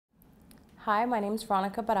Hi, my name is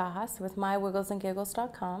Veronica Baragas with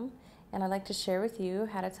mywigglesandgiggles.com, and I'd like to share with you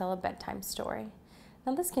how to tell a bedtime story.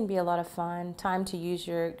 Now, this can be a lot of fun, time to use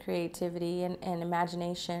your creativity and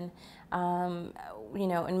imagination, and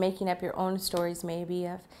making up your own stories maybe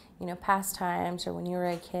of, past times or when you were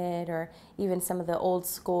a kid, or even some of the old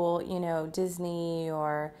school, Disney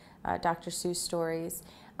or Dr. Seuss stories.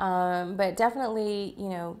 But definitely,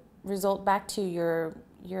 result back to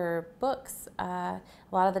your books. A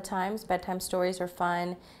lot of the times bedtime stories are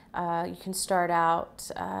fun. You can start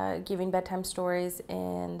out giving bedtime stories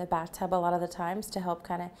in the bathtub a lot of the times to help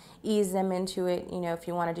kind of ease them into it. If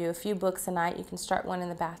you want to do a few books a night, you can start one in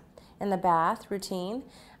the bath routine,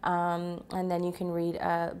 and then you can read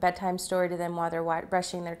a bedtime story to them while they're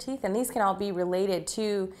brushing their teeth, and these can all be related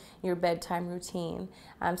to your bedtime routine,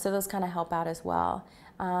 so those kind of help out as well.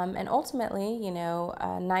 And ultimately,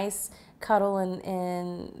 a nice cuddle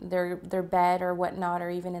in their bed or whatnot,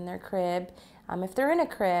 or even in their crib. If they're in a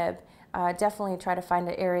crib, definitely try to find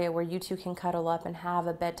an area where you two can cuddle up and have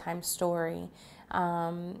a bedtime story.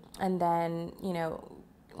 And then,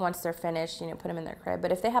 once they're finished, put them in their crib.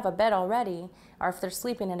 But if they have a bed already, or if they're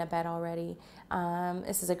sleeping in a bed already,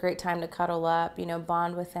 this is a great time to cuddle up,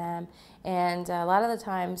 bond with them. And a lot of the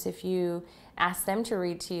times, if you ask them to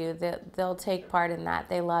read to you, they'll take part in that.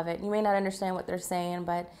 They love it. You may not understand what they're saying,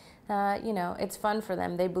 but, it's fun for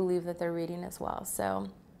them. They believe that they're reading as well. So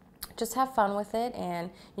just have fun with it, and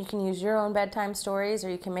you can use your own bedtime stories, or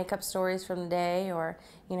you can make up stories from the day, or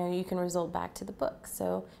you can result back to the book.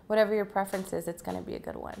 So whatever your preference is, it's going to be a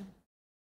good one.